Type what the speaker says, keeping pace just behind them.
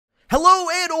Hello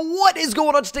and what is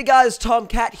going on today, guys?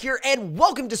 Tomcat here and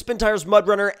welcome to SpinTires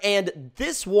MudRunner, and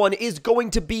this one is going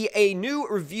to be a new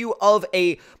review of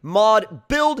a mod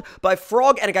build by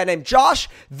Frog and a guy named Josh.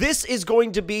 This is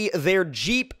going to be their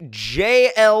Jeep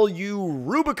JLU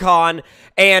Rubicon,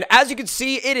 and as you can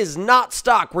see, it is not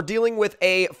stock. We're dealing with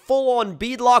a full-on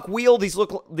beadlock wheel. These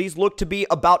look to be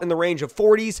about in the range of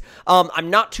 40s. I'm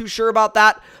not too sure about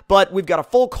that, but we've got a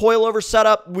full coilover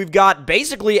setup. We've got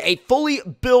basically a fully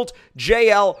built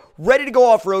JL ready to go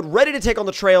off-road, ready to take on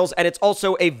the trails, and it's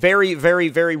also a very, very,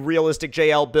 very realistic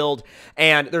JL build,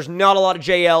 and there's not a lot of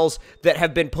JLs that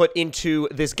have been put into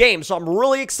this game, so I'm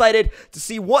really excited to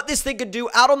see what this thing could do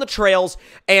out on the trails,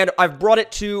 and I've brought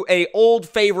it to a old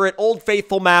favorite, old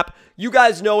faithful map. You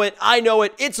guys know it, I know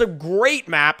it, it's a great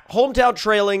map, hometown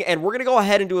trailing, and we're going to go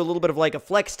ahead and do a little bit of like a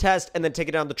flex test, and then take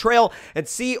it down the trail, and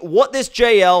see what this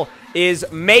JL is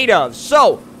made of.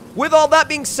 So, with all that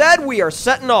being said, we are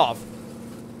setting off.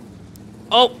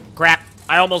 Oh, crap.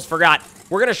 I almost forgot.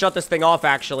 We're going to shut this thing off,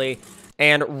 actually,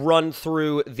 and run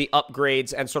through the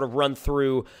upgrades and sort of run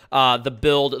through the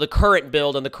build, the current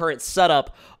build and the current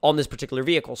setup on this particular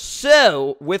vehicle.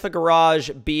 So, with a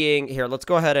garage being here, let's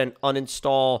go ahead and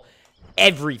uninstall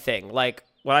everything. Like,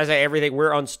 when I say everything,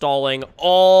 we're uninstalling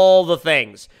all the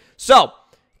things. So,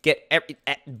 get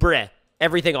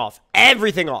everything off.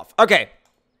 Everything off. Okay.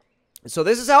 So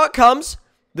this is how it comes.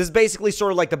 This is basically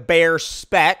sort of like the bare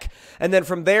spec. And then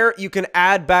from there, you can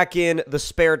add back in the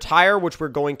spare tire, which we're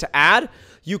going to add.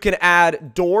 You can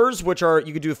add doors, which are,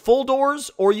 you could do full doors,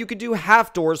 or you could do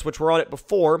half doors, which were on it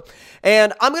before.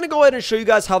 And I'm going to go ahead and show you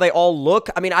guys how they all look.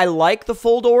 I mean, I like the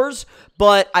full doors,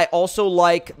 but I also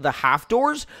like the half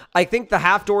doors. I think the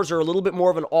half doors are a little bit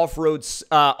more of an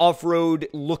off-road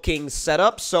looking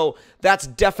setup, so that's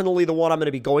definitely the one I'm going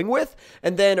to be going with.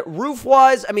 And then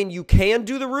roof-wise, I mean, you can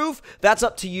do the roof. That's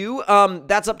up to you.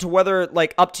 That's up to whether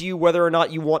or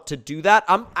not you want to do that.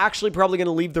 I'm actually probably going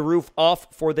to leave the roof off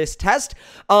for this test.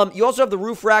 You also have the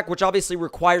roof rack, which obviously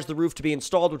requires the roof to be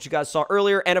installed, which you guys saw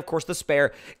earlier, and of course the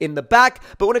spare in the back.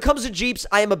 But when it comes to Jeeps,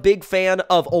 I am a big fan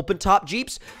of open-top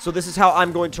Jeeps, so this is how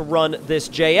I'm going to run this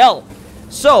JL.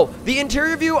 So, the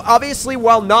interior view, obviously,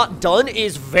 while not done,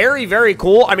 is very, very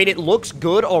cool. I mean, it looks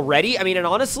good already. I mean, and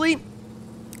honestly,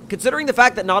 considering the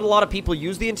fact that not a lot of people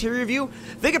use the interior view,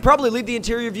 they could probably leave the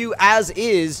interior view as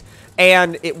is,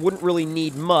 and it wouldn't really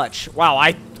need much. Wow,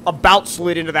 I about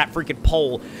slid into that freaking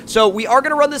pole. So we are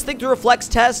going to run this thing through a flex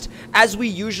test, as we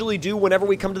usually do whenever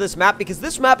we come to this map, because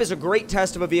this map is a great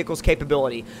test of a vehicle's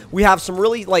capability. We have some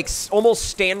really, like, almost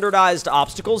standardized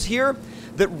obstacles here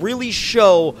that really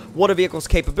show what a vehicle's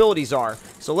capabilities are.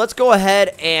 So let's go ahead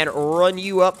and run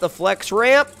you up the flex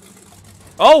ramp.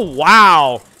 Oh,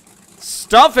 wow.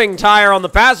 Stuffing tire on the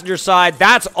passenger side.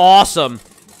 That's awesome.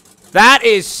 That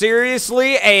is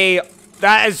seriously a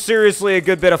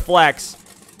good bit of flex.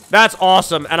 That's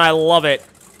awesome, and I love it.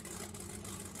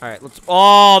 All right, let's...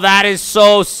 Oh, that is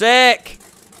so sick.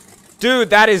 Dude,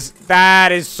 that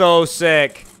is so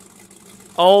sick.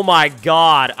 Oh my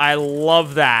god, I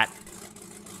love that.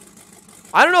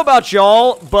 I don't know about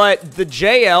y'all, but the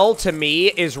JL, to me,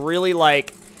 is really,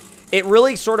 like... It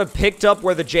really sort of picked up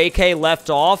where the JK left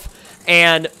off,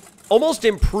 and almost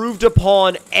improved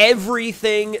upon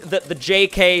everything that the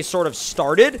JK sort of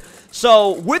started.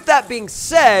 So, with that being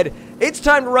said, it's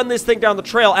time to run this thing down the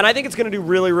trail, and I think it's going to do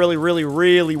really, really, really,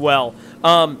 really well.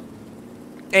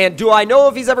 And do I know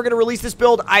if he's ever going to release this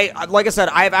build? Like I said,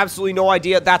 I have absolutely no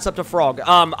idea. That's up to Frog.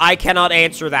 I cannot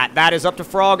answer that. That is up to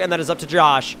Frog, and that is up to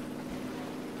Josh.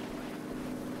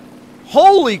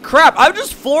 Holy crap, I'm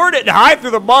just flooring it high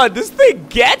through the mud. This thing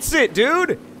gets it,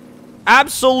 dude.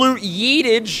 Absolute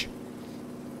yeetage.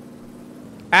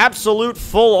 Absolute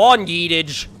full-on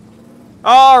yeetage.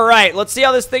 Alright, let's see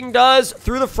how this thing does.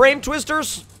 Through the frame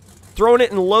twisters, throwing it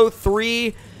in low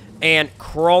 3, and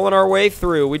crawling our way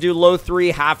through. We do low 3,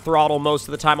 half throttle most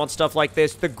of the time on stuff like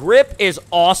this. The grip is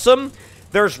awesome.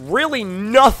 There's really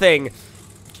nothing,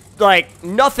 like,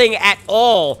 nothing at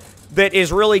all that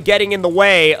is really getting in the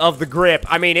way of the grip.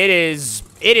 I mean, it is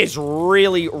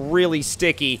really, really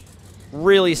sticky.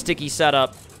 Really sticky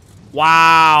setup.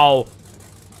 Wow.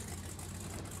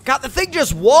 God, the thing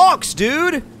just walks,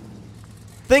 dude.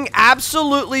 Thing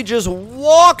absolutely just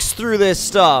walks through this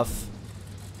stuff.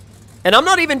 And I'm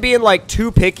not even being, like, too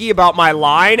picky about my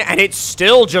line, and it's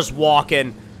still just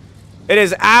walking. It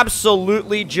is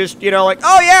absolutely just, you know, like,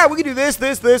 oh yeah, we can do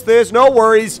this, no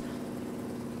worries.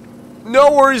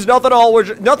 No worries, nothing at all,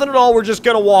 we're just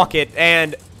gonna walk it.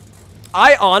 And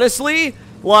I honestly,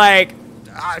 like,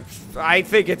 I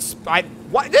think it's,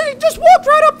 it just walked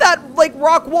right up that, like,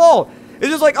 rock wall. It's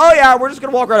just like, oh yeah, we're just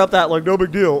gonna walk right up that, like, no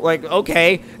big deal. Like,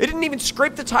 okay. It didn't even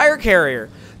scrape the tire carrier.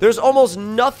 There's almost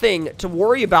nothing to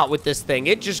worry about with this thing.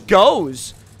 It just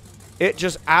goes. It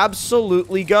just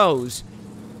absolutely goes.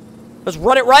 Let's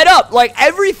run it right up, like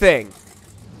everything.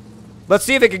 Let's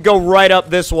see if it could go right up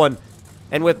this one.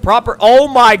 And with proper, oh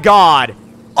my god.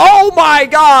 Oh my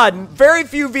god! Very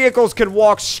few vehicles can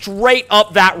walk straight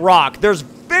up that rock. There's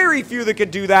very few that could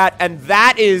do that, and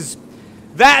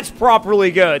that's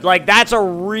properly good. Like, that's a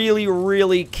really,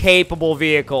 really capable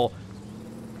vehicle.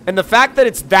 And the fact that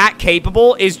it's that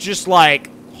capable is just like,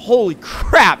 holy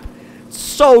crap.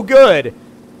 So good.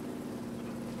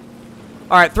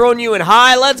 Alright, throwing you in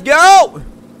high. Let's go!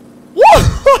 Woo!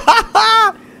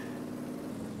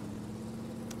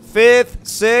 Fifth,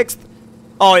 sixth.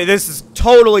 Oh, this is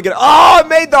totally good. Oh, it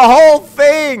made the whole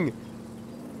thing.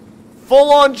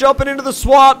 Full on jumping into the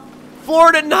swamp.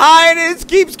 Floored it in high, and it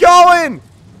keeps going.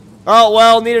 Oh,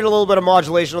 well, needed a little bit of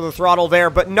modulation of the throttle there,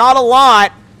 but not a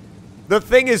lot. The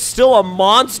thing is still a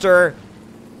monster.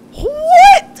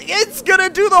 What? It's gonna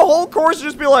do the whole course and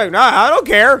just be like, nah, I don't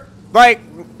care. Like,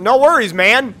 no worries,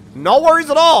 man. No worries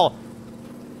at all.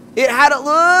 It had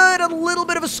a little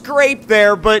bit of a scrape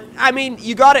there, but, I mean,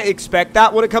 you gotta expect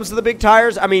that when it comes to the big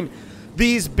tires. I mean,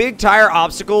 these big tire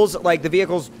obstacles, like, the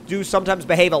vehicles do sometimes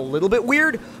behave a little bit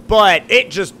weird, but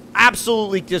it just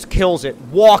absolutely just kills it.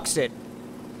 Walks it.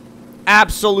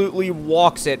 Absolutely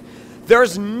walks it.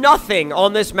 There's nothing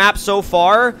on this map so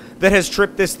far that has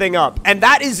tripped this thing up. And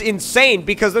that is insane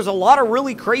because there's a lot of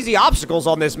really crazy obstacles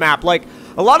on this map. Like,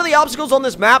 a lot of the obstacles on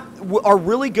this map are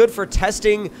really good for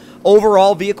testing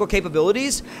overall vehicle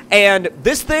capabilities. And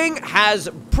this thing has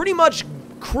pretty much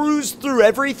cruised through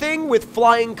everything with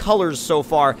flying colors so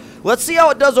far. Let's see how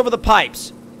it does over the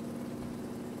pipes.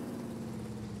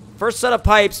 First set of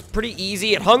pipes, pretty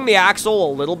easy. It hung the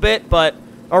axle a little bit, but...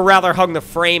 or rather, hung the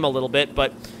frame a little bit,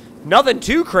 but... nothing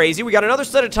too crazy. We got another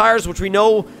set of tires, which we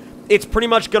know it's pretty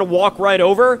much going to walk right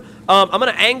over. I'm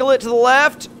going to angle it to the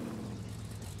left.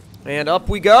 And up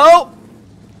we go.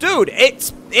 Dude, it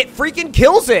freaking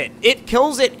kills it. It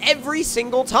kills it every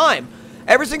single time.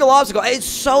 Every single obstacle. It's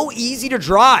so easy to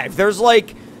drive. There's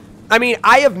like... I mean,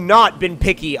 I have not been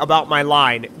picky about my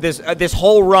line. This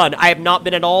whole run, I have not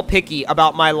been at all picky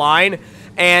about my line.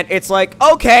 And it's like,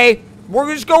 okay, we're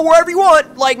going to just go wherever you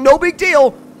want. Like, no big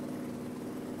deal.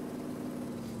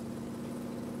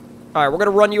 All right, we're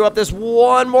going to run you up this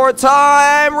one more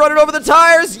time. Run it over the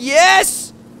tires. Yes!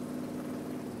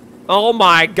 Oh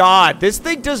my god, this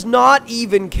thing does not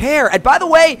even care. And by the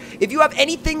way, if you have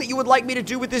anything that you would like me to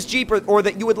do with this Jeep or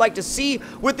that you would like to see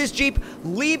with this Jeep,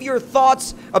 leave your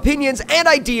thoughts, opinions, and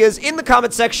ideas in the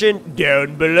comment section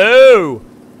down below.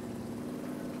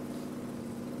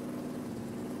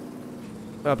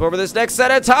 Up over this next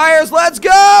set of tires. Let's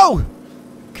go!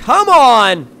 Come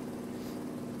on!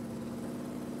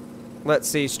 Let's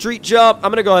see, street jump. I'm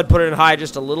going to go ahead and put it in high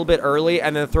just a little bit early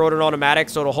and then throw it in automatic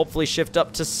so it'll hopefully shift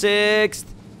up to 6th.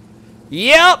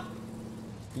 Yep.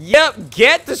 Yep,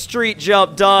 get the street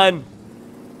jump done.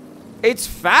 It's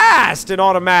fast in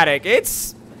automatic.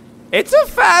 It's a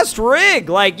fast rig.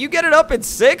 Like, you get it up in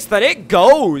 6th and it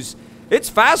goes. It's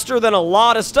faster than a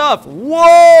lot of stuff.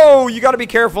 Whoa, you got to be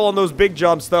careful on those big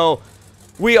jumps, though.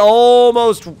 We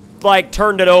almost, like,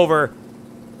 turned it over.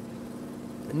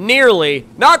 Nearly.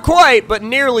 Not quite, but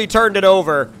nearly turned it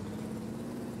over.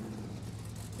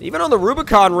 Even on the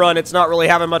Rubicon run, it's not really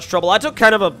having much trouble. I took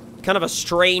kind of a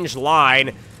strange line,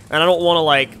 and I don't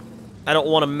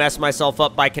want to mess myself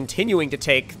up by continuing to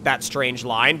take that strange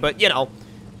line, but, you know,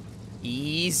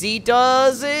 easy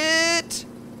does it.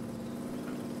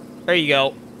 There you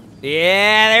go.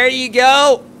 Yeah, there you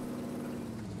go.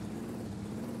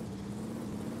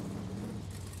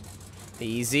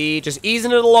 Easy, just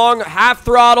easing it along, half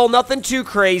throttle, nothing too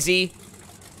crazy.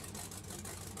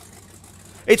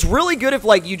 It's really good if,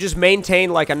 like, you just maintain,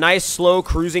 like, a nice slow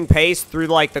cruising pace through,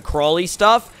 like, the crawly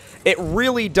stuff. It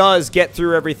really does get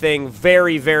through everything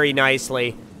very, very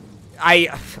nicely. I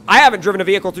haven't driven a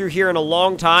vehicle through here in a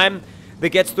long time that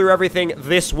gets through everything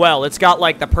this well. It's got,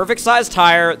 like, the perfect size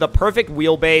tire, the perfect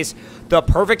wheelbase, the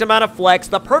perfect amount of flex,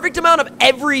 the perfect amount of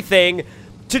everything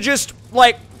to just,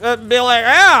 like... be like,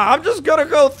 yeah, I'm just gonna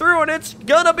go through and it's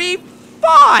gonna be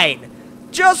fine.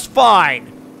 Just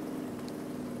fine.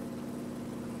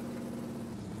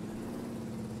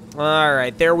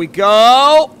 Alright, there we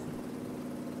go.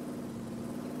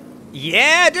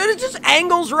 Yeah, dude, it just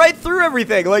angles right through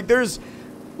everything. Like, there's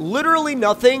literally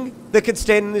nothing that could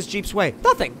stand in this Jeep's way.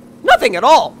 Nothing. Nothing at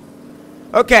all.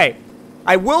 Okay.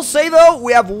 I will say, though,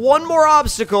 we have one more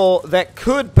obstacle that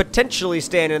could potentially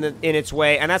stand in its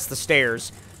way, and that's the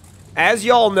stairs. As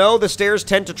y'all know, the stairs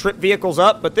tend to trip vehicles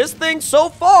up, but this thing so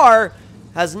far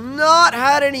has not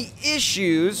had any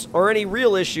issues, or any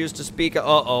real issues to speak of.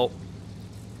 Uh-oh.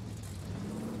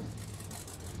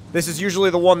 This is usually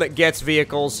the one that gets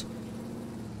vehicles.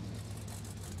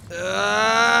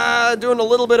 Doing a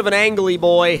little bit of an angly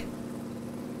boy.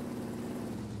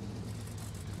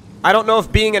 I don't know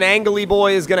if being an angly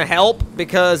boy is gonna help,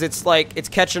 because it's like, it's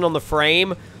catching on the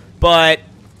frame, but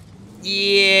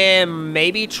yeah,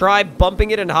 maybe try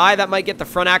bumping it in high. That might get the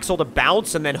front axle to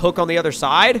bounce and then hook on the other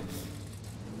side.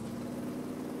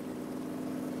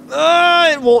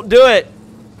 It won't do it.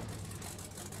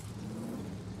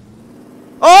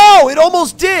 Oh, it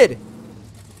almost did.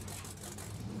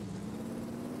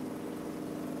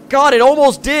 God, it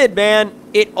almost did, man.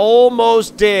 It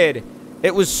almost did.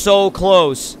 It was so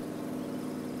close.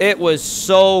 It was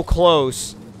so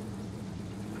close.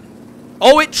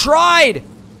 Oh, it tried.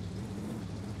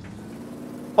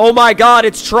 Oh my God,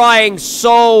 it's trying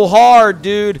so hard,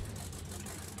 dude.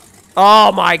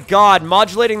 Oh my God,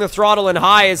 modulating the throttle in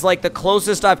high is like the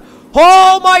closest I've...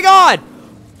 Oh my God!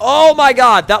 Oh my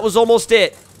God, that was almost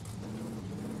it.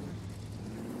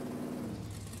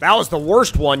 That was the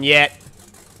worst one yet.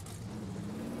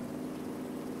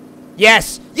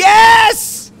 Yes!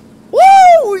 Yes!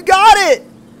 Woo! We got it!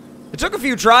 It took a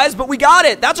few tries, but we got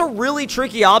it. That's a really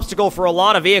tricky obstacle for a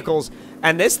lot of vehicles.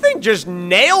 And this thing just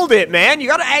nailed it, man. You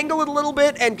gotta angle it a little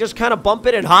bit and just kind of bump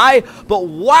it in high. But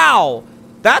wow,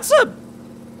 that's a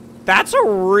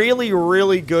really,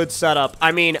 really good setup.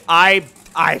 I mean, I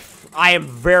am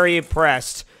very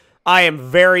impressed. I am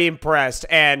very impressed.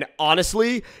 And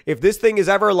honestly, if this thing is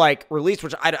ever like released,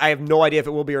 which I have no idea if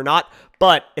it will be or not,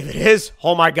 but if it is,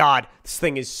 oh my God, this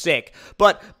thing is sick.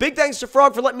 But big thanks to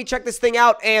Frog for letting me check this thing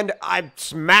out, and I'm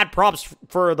mad props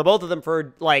for the both of them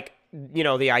for like, you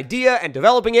know, the idea and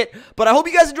developing it. But I hope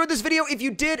you guys enjoyed this video. If you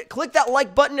did, click that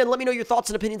like button and let me know your thoughts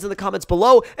and opinions in the comments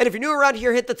below. And if you're new around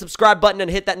here, hit that subscribe button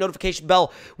and hit that notification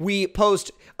bell. We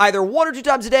post either 1 or 2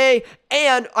 times a day,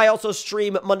 and I also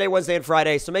stream Monday, Wednesday, and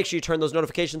Friday, so make sure you turn those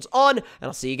notifications on, and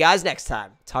I'll see you guys next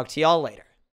time. Talk to y'all later.